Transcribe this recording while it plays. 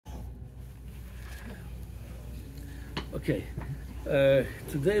Okay,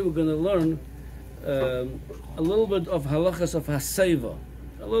 today we're going to learn a little bit of halachas of Haseiva.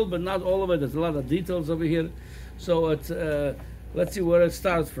 A little bit, not all of it. There's a lot of details over here. So let's see where it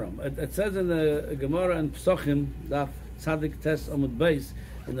starts from. It says in the Gemara and Psochim, Daf Tzadik Tes Amud Beis,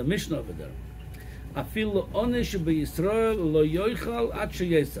 in the Mishnah over there. Afilu onish b'Yisrael lo yoichal ad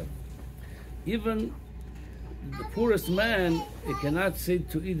sheyeser. Even the poorest man, he cannot sit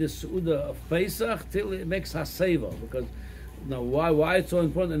to eat the Su'udah of Pesach till it makes Haseiva. Because now, why it's so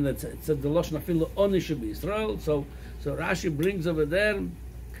important? And it's the Lashon Afilu onish b'Yisrael. So Rashi brings over there.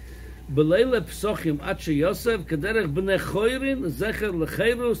 B'leile psochim ad sheyosef kederech b'nei choirin zecher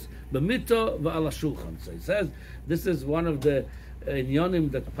lecheirus b'mito v'ala shulchan. So he says this is one of the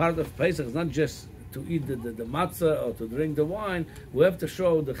inyonim that part of Pesach is not just to eat the matzah or to drink the wine. We have to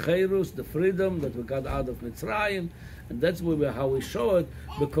show the cheirus, the freedom that we got out of Mitzrayim, and that's how we show it.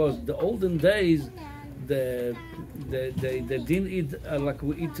 Because the olden days, they didn't eat like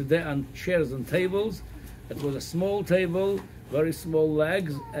we eat today on chairs and tables. It was a small table, very small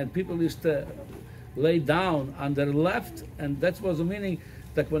legs, and people used to lay down on their left, and that was the meaning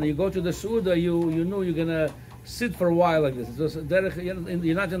that when you go to the Suda, you know you're gonna sit for a while like this.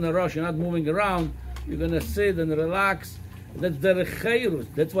 You're not in a rush, you're not moving around, you're gonna sit and relax. That's derech cheirus.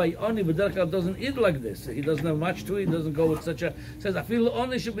 That's why Oni B'derech doesn't eat like this. He doesn't have much to eat, doesn't go with such a, says, I feel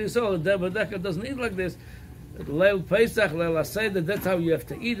Oni should be so, B'derech doesn't eat like this. Leil Pesach, Leil Seder, that's how you have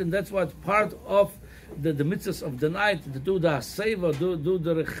to eat, and that's what's part of the mitzvahs of the night, to do the Haseiva, do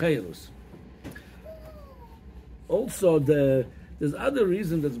the recheirus. Also, there's other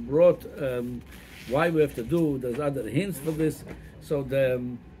reason that's brought why we have to do. There's other hints for this. So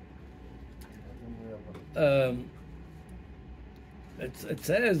it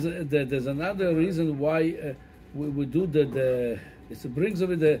says that there's another reason why we do it brings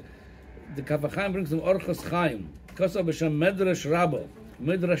over the Kavachayim brings them Orchos Chaim. Kosav b'shem Medrash Rabbo,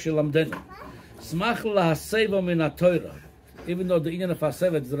 Medrash Lamdenu. Smach lahaseiva min ha-Torah. Even though the inyan of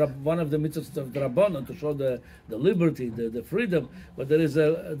Haseiva is one of the mitzvahs of the Rabbanon to show the liberty, the freedom, but there's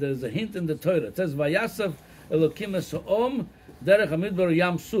a hint in the Torah. It says, Vayasav Elokim es-ha'om derech hamidbar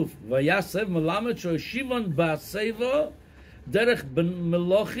yam suf. Vayasav melamed sho'eshivon ba'aseiva derech b'nei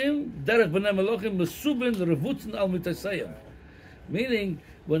melochim mesubin revutzen al miteseyim. Meaning,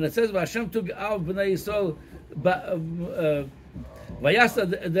 when it says, Hashem took out b'nei Yisrael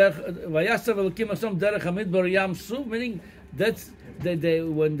Vayasav Elokim Asom Derech Hamidbar Yam Suf, meaning that's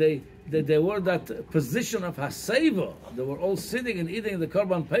when they were that position of Haseiva, they were all sitting and eating the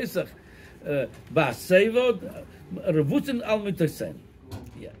Korban Pesach, Ba'aseiva, Revutin Al Mitosen.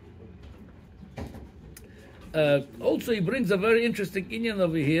 Yeah. Also, he brings a very interesting inyan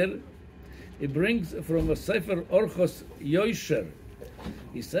over here. He brings from a Sefer Orchos Yosher.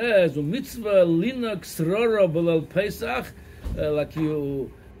 He says, "U'mitzvah lina ksrora b'leil Pesach." Like you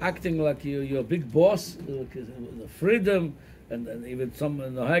acting like you're a big boss, the freedom, and even some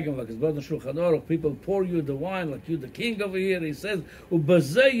Nohagim like his brother Shulchan Aruch, people pour you the wine like you the king over here. He says,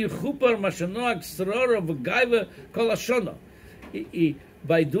 "Ubazei yichupar mashanoach srora v'gaiva kol hashana."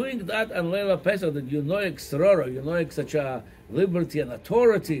 By doing that on Leila Pesach, that you know srora, you know such a liberty and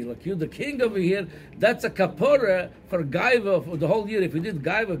authority, like you the king over here, that's a kapora for gaiva for the whole year. If you did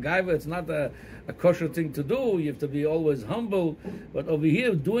gaiva, it's not a kosher thing to do. You have to be always humble. But over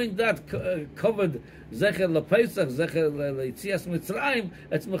here, doing that covered zecher lePesach, zecher leYitzias Mitzrayim.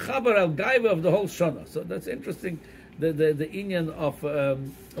 It's mechaber al gaiva of the whole shana. So that's interesting. The inyan of the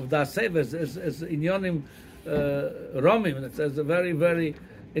Haseiva is inyanim romim, and it's a very very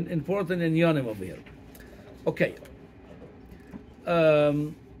important inyanim over here. Okay.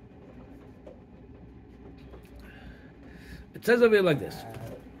 It says over here like this.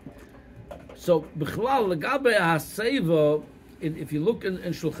 So, b'chlal legabe Haseiva, if you look in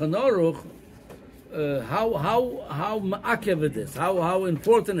Shulchan Aruch, how ma'akev it is, how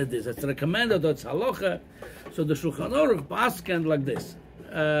important it is. It's recommended, it's halacha. So the Shulchan Aruch pasken like this.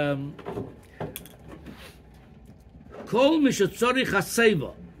 Kol mishetzorich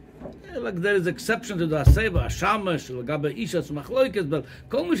Haseiva. Like there is exception to the Haseiva, Hashamash, legabe Ishas Machloikes, but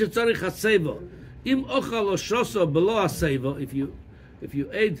kol mishetzorich Haseiva. Im ochal o shoso below Haseiva, if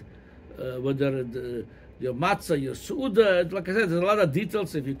you ate whether your matzah, your su'udah, like I said, there's a lot of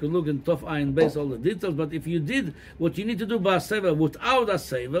details. If you could look in Tov Ayin Beis, all the details. But if you did what you need to do by Haseiva without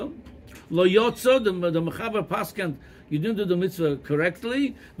Haseiva, lo yotzo, the mechaber paskant, you didn't do the mitzvah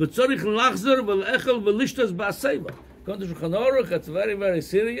correctly. But tzorich lachzer v'lechel v'lishtas ba'Haseiva. According to Shulchan Aruch, it's very very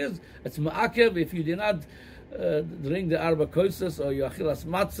serious. It's ma'akev if you did not drink the arba koises or your achilas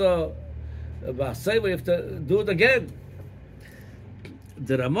matzah ba'Haseiva, you have to do it again.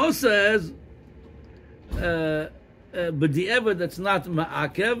 The Ramos says b'di'evet that's not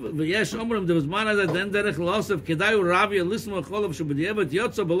ma'akev. V'yesh omrim there was man as then derech losev kedayu ravia lisma cholav sheb'di'evet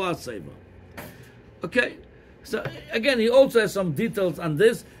yotza below Haseiva. Okay, so again he also has some details on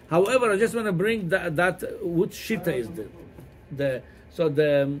this. However, I just want to bring that which shita is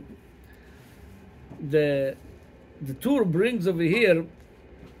the Tur brings over here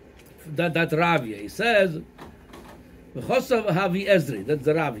that Ravia. He says, "V'chosav havi Ezri." That's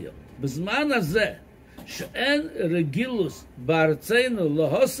the Ravia. B'zman hazeh she'en regilus ba'artzeinu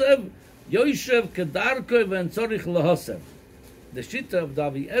lahosev yoshev kedarko v'entzorich lahosev. The shita of the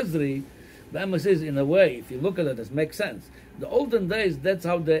Avi Ezri, the Emma says, in a way, if you look at it, it makes sense. The olden days, that's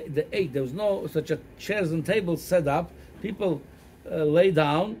how they ate. There was no such a chairs and tables set up. People lay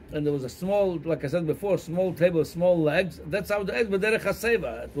down, and there was a small, like I said before, small table, small legs. That's how they ate. But derech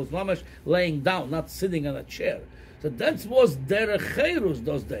Haseiva, it was mamash laying down, not sitting on a chair. So that was derech Cheirus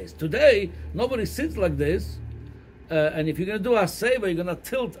those days. Today, nobody sits like this. And if you're going to do Haseiva, you're going to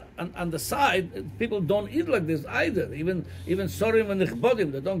tilt on the side. People don't eat like this either. Even Sorim and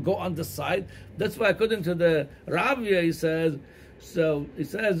Nichbodim, they don't go on the side. That's why, according to the Ravia, he says,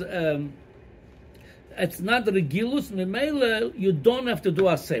 it's not regilus, memele, you don't have to do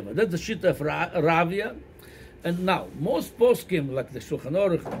Haseiva. That's the shit of Ravia. And now, most poskim, like the Shulchan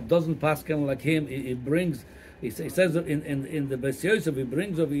Aruch, doesn't paskim like him. He says in the Beis Yosef, he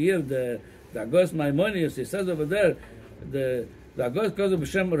brings over here the Agos Maimonides, he says over there, the Agos goes over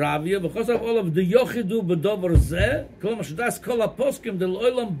Shem Ravia, because of all of the Yochidu B'dover Zeh, Kol Mashdas Kol HaPoskim, the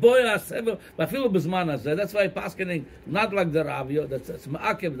Olam Boya Haseiva, Vafilu B'zman Hazeh. That's why paskening not like the Ravia, that's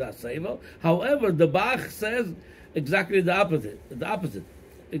Ma'akev the Haseiva. However, the Bach says exactly the opposite. That's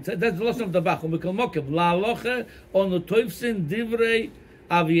the lesson of the Bach. Umikol Mokev, La'aloche, on the Toifsin Divrei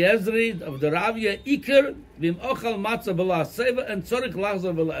Avi Ezri, of the Ravia, Iker, Vim Ochal Matzah B'la Haseiva, and Tzorich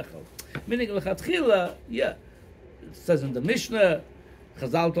Lachzor V'lechel. Meaning, lechatchila, yeah, it says in the Mishnah,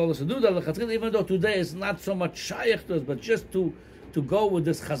 Chazal told us to do that, lechatchila, even though today is not so much shaykh to us, but just to go with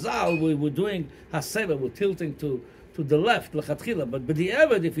this Chazal, we're doing Haseiva, we're tilting to the left, lechatchila. But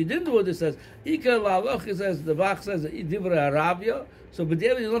b'di'evet, if he didn't do what it says, Iker la'aloch, he says, the Bach says, Divrei Aravia, so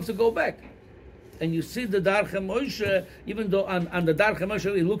b'di'evet, you don't have to go back. And you see the Darche Moshe, even though on the Darche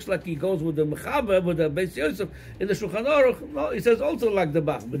Moshe, it looks like he goes with the Mechaber, with the Beis Yosef, in the Shulchan Aruch, no, he says also like the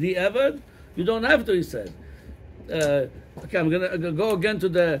Bach. But the Eved, you don't have to, he says. Okay, I'm going to go again to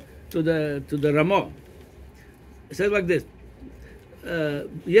the Ramah. It says like this. There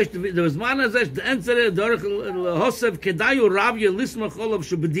was man azesh the answer Dorch Hosev Kedayu Ravya Lisma Cholov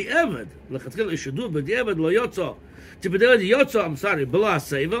Shubdi Eved. Lechatchil Ishudu B'di Eved Lo Yotzo. To B'di Yotzo, I'm sorry, below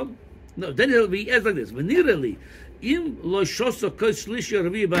Haseiva. No, then it'll be as like this. Venirali, im lo shoso kois shlishi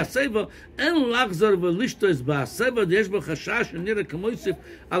ravi ba'aseva, en lachzor v'lishtois ba'aseva, deyesh bo chashash nira kamoisif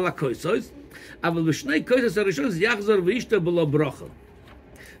ala koisos, aval v'shnei koisos harishos yachzor v'ishto b'lo brocha.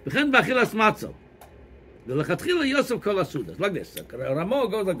 V'chen b'achilas matzah. V'lechatchila Yosef kol ha'sudas. Like this. Ramo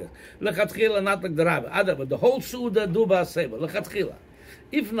goes like this. Lechatchila, not like the rabbi. But the whole suda do ba'aseva. Lechatchila.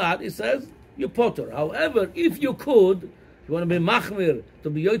 If not, he says, you potter. However, if you could, you want to be machmir, to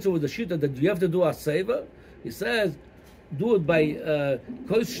be yoitzer with the shita that you have to do Haseiva, he says, do it by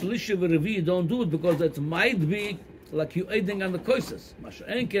kois shlishi v'revi, don't do it because it might be like you adding on the koises. Masha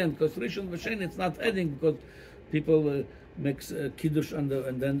enken, kois rishon v'shen, it's not adding because people mix kiddush and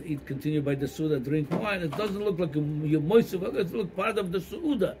then eat, continue by the suda, drink wine. It doesn't look like you're moist, it looks part of the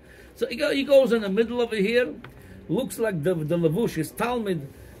suda. So he goes in the middle over here, looks like the levush, his Talmud,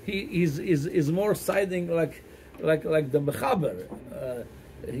 he is more siding like the Mechaber.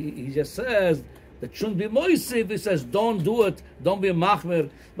 He just says that shouldn't be moisiv. He says don't do it, don't be a machmer.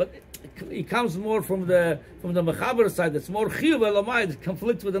 But it comes more from the Mechaber side. It's more chiyuv elamai. It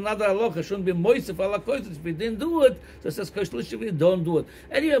conflicts with another halacha. Shouldn't be moisiv alakoitis. If he didn't do it, so it says koshlishiv, don't do it.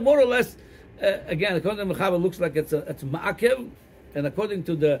 Anyway, more or less, again, according to Mechaber, looks like it's ma'akev, and according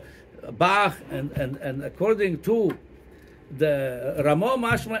to the Bach and according to the Ramah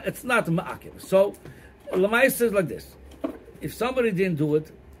Mashma, it's not ma'akev. So Lamai says like this: if somebody didn't do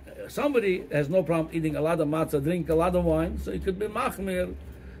it, somebody has no problem eating a lot of matzah, drink a lot of wine, so he could be machmir,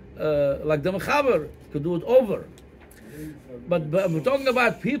 like the Mechaber could do it over. But we're talking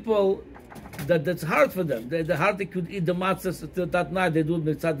about people that's hard for them. They hardly could eat the matzah that night. They do it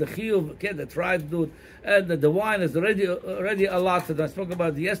mitzad the chiyuv. Okay, they try to do it, and the wine is already a lot. I spoke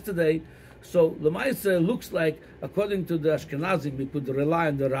about it yesterday. So the Maisa looks like, according to the Ashkenazim, we could rely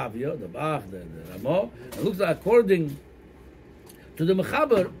on the Ravia, the Bach, the Ramah. It looks like according to the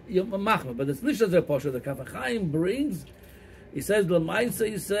Mechaber, Machma, but it's not as a Posha. The Kaf HaChaim brings, he says, the Maisa,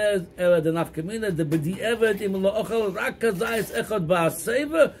 he says, the Nafkamina, the B'di Eved, im lo'ochel rak kazayis echad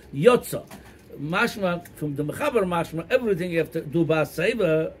ba'aseva, yotza. mashma from the mechaber mashma, everything you have to do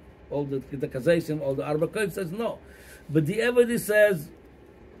Haseiva, all the kazaysim, all the arba koif says no. But the Evedi says,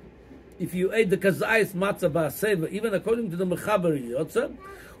 if you ate the kazayis matzah Haseiva, even according to the mechaber yotza,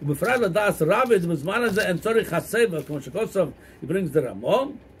 ubefrad das rabid mizmanaze and tzorich Haseiva, k'moshekosov, he brings the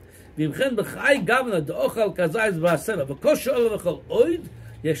Ramon. V'imchen b'chai gavna the ochal kazayis Haseiva, v'kosh she'ol v'chol oid.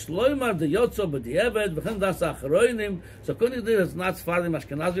 Yes, loymar the yotzo b'diavad v'chen das achroinim. So according to this, it's not Sfardim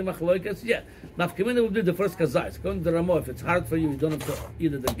Ashkenazi machloikas. Yeah, nafkamina will be the first kazayis. According to Ramo, if it's hard for you, you don't have to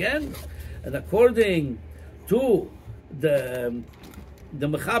eat it again. And according to the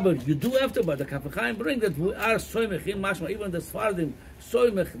mechaber, you do have to. But the Kafechaim bring that we are soymech in mashma. Even the Sfardim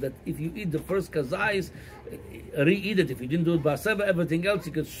soymech that if you eat the first kazayis, re-eat it. If you didn't do it b'aseva, everything else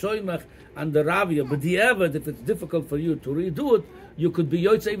you could soymech and the ravia. But the evad, if it's difficult for you to redo it, you could be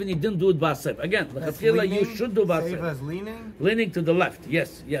yoytza even if you didn't do it b'aseva. Again, you should do b'aseva. Haseiva is leaning? Leaning to the left.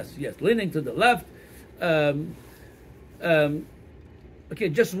 Yes. Leaning to the left. Okay,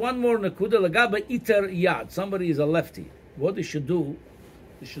 just one more nakuda. Lagaba iter yad. Somebody is a lefty. What he should do?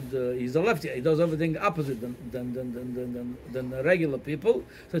 He's a lefty. He does everything opposite than the regular people.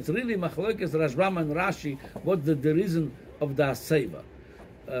 So it's really machlokes Rashbam and Rashi. What's the reason of the Haseiva?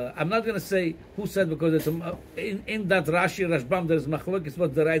 I'm not going to say who said, because it's in that Rashi Rashbam there is machlokes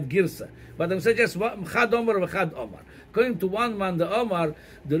what's the right girsa. But I'm going to say just chad omar v'chad omar. According to one man, the omar,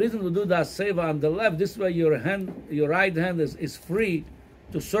 the reason to do the Haseiva on the left, this way your right hand is free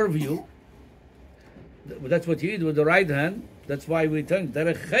to serve you. That's what you eat with the right hand. That's why we think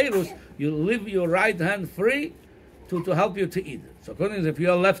derech chayrus, you leave your right hand free to help you to eat. So according to if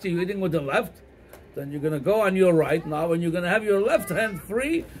you're lefty, you're eating with the left, then you're going to go on your right now, and you're going to have your left hand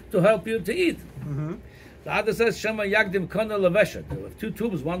free to help you to eat. Mm-hmm. The other says shema yagdim kona leveshet. There are two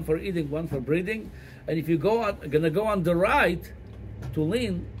tubes, one for eating, one for breathing. And if you going to go on the right to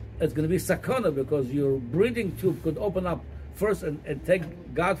lean, it's going to be sakona, because your breathing tube could open up first and take,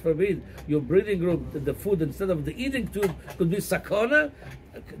 God forbid, your breathing group, the food instead of the eating tube could be sakona.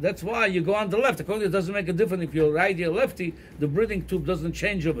 That's why you go on the left. According, it doesn't make a difference if you're right, you're lefty. The breathing tube doesn't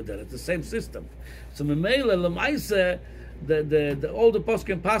change over there. It's the same system. So memela lemaisa, the older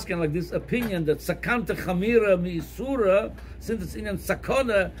paskin like this opinion that sakanta chamira miisura, since it's in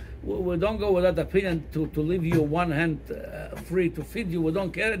sakona, we don't go with that opinion to leave you one hand free to feed you. We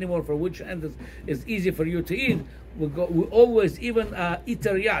don't care anymore for which hand is easy for you to eat. We always, even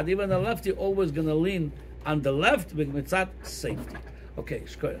iter yad, even a lefty, always going to lean on the left with mitzat safety. Okay,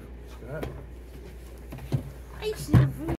 shkoyach.